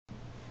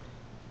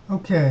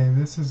Okay,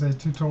 this is a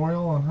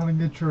tutorial on how to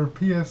get your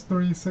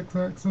PS3 Six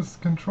Axis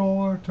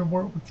Controller to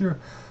work with your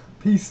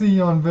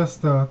PC on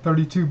Vista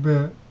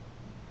 32-bit.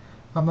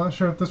 I'm not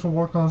sure if this will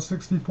work on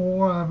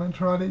 64, I haven't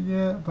tried it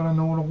yet, but I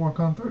know it'll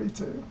work on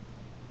 32.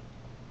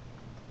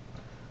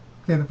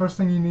 Okay, the first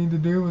thing you need to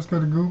do is go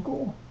to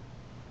Google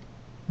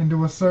and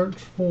do a search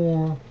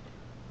for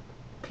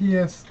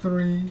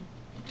PS3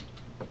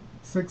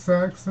 Six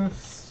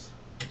Axis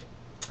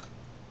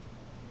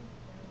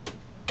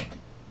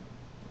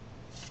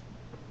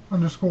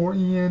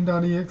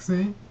 _en.exe,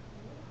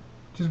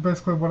 which is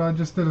basically what I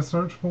just did a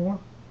search for.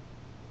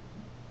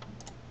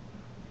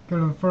 Go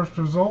to the first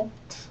result,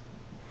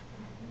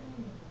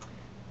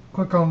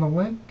 click on the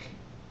link.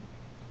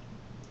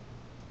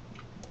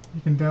 You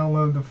can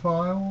download the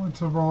file.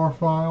 It's a RAR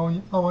file.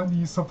 I like to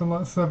use something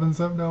like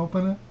 7-zip to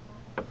open it.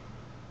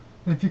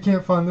 And if you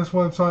can't find this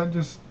website,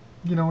 just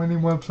any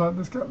website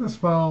that's got this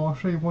file, I'll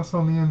show you what's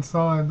on the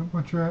inside,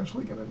 what you're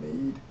actually going to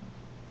need.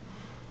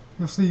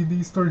 You'll see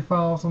these 3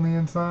 files on the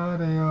inside: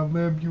 a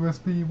lib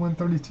USB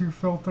 132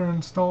 filter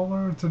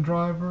installer, it's a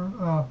driver,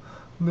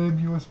 lib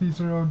USB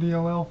 0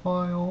 DLL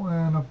file,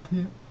 and a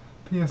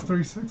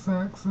PS3 Six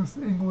Axis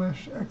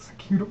English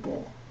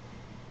executable.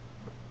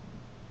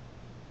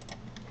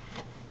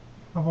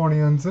 I've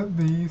already unzipped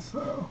these,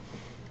 so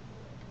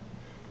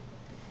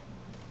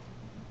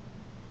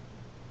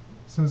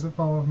as soon as it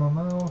follows my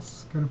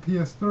mouse, go to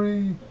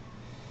PS3,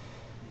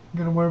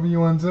 go to wherever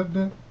you unzipped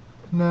it.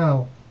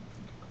 Now,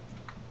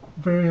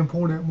 very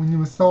important, when you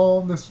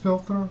install this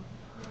filter,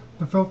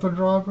 the filter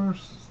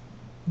drivers,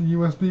 the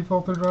USB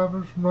filter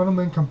drivers, run them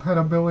in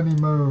compatibility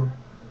mode.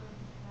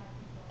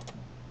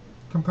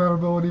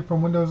 Compatibility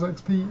from Windows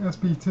XP,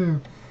 SP2.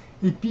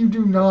 If you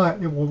do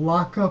not, it will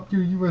lock up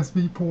your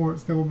USB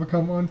ports. They will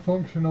become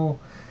unfunctional,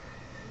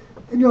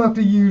 and you'll have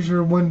to use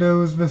your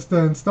Windows Vista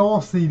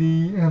install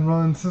CD and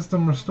run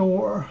system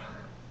restore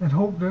and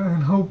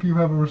hope you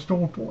have a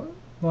restore point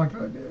like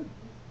I did.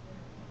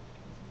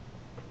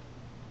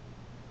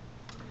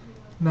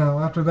 Now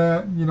after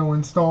that,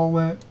 install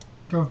it,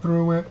 go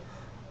through it.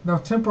 Now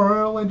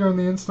temporarily during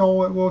the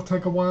install, it will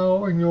take a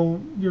while, and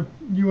your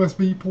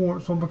USB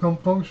ports will become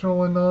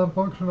functional and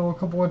non-functional a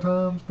couple of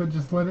times, but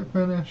just let it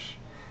finish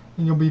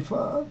and you'll be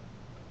fine.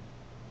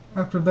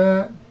 After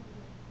that,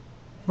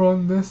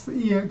 run this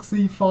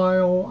exe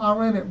file. I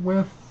ran it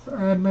with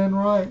admin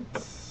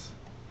rights.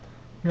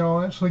 Here,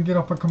 I'll actually get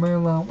up a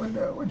command line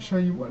window and show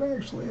you what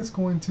actually it's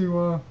going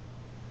to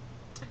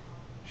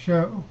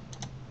show.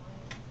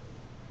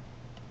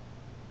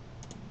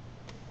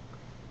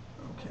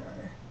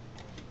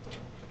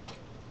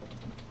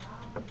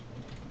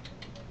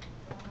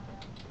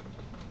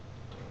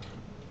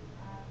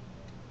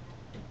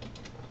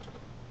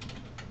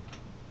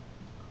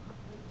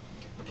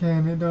 Okay,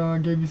 and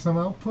it gave you some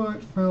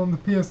output, found the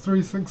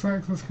PS3 Six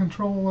Axis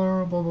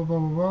Controller, blah blah blah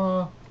blah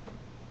blah.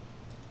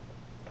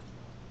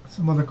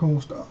 Some other cool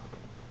stuff.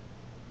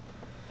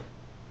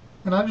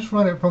 And I just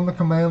run it from the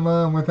command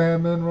line with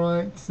admin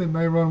rights. It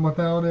may run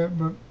without it,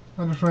 but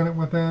I just ran it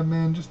with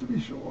admin just to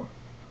be sure.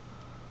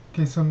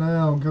 Okay, so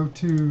now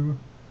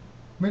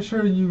make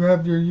sure you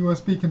have your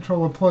USB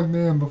controller plugged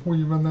in before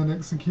you run that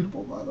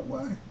executable, by the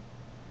way.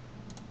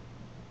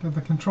 Go to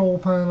the control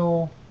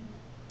panel,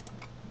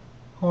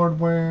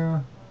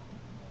 hardware,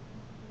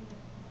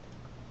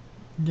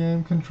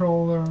 game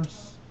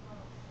controllers.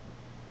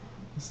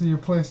 You see your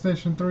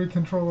PlayStation 3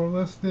 controller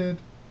listed.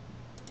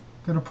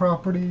 Go to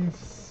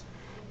properties,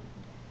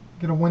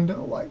 get a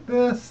window like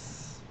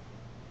this.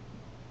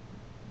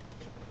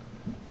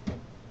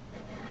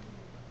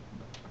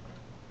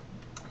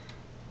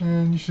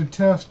 And you should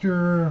test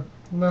your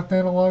left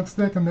analog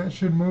stick, and that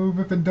should move.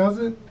 If it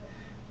doesn't,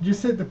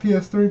 just hit the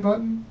PS3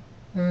 button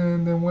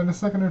and then wait a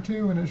second or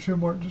two and it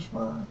should work just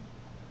fine.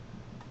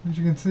 As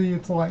you can see,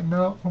 it's lighting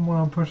up from where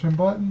I'm pushing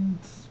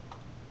buttons.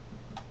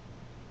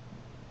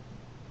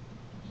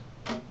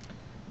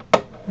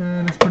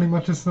 And it's pretty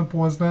much as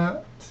simple as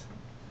that.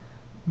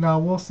 Now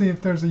we'll see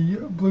if there's a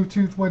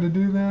Bluetooth way to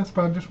do this,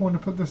 but I just wanted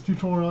to put this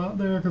tutorial out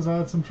there because I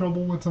had some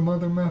trouble with some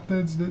other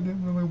methods that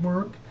didn't really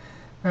work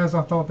as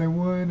I thought they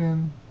would,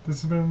 and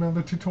this has been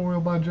another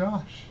tutorial by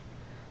Josh.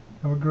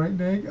 Have a great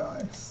day,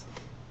 guys.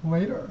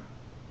 Later.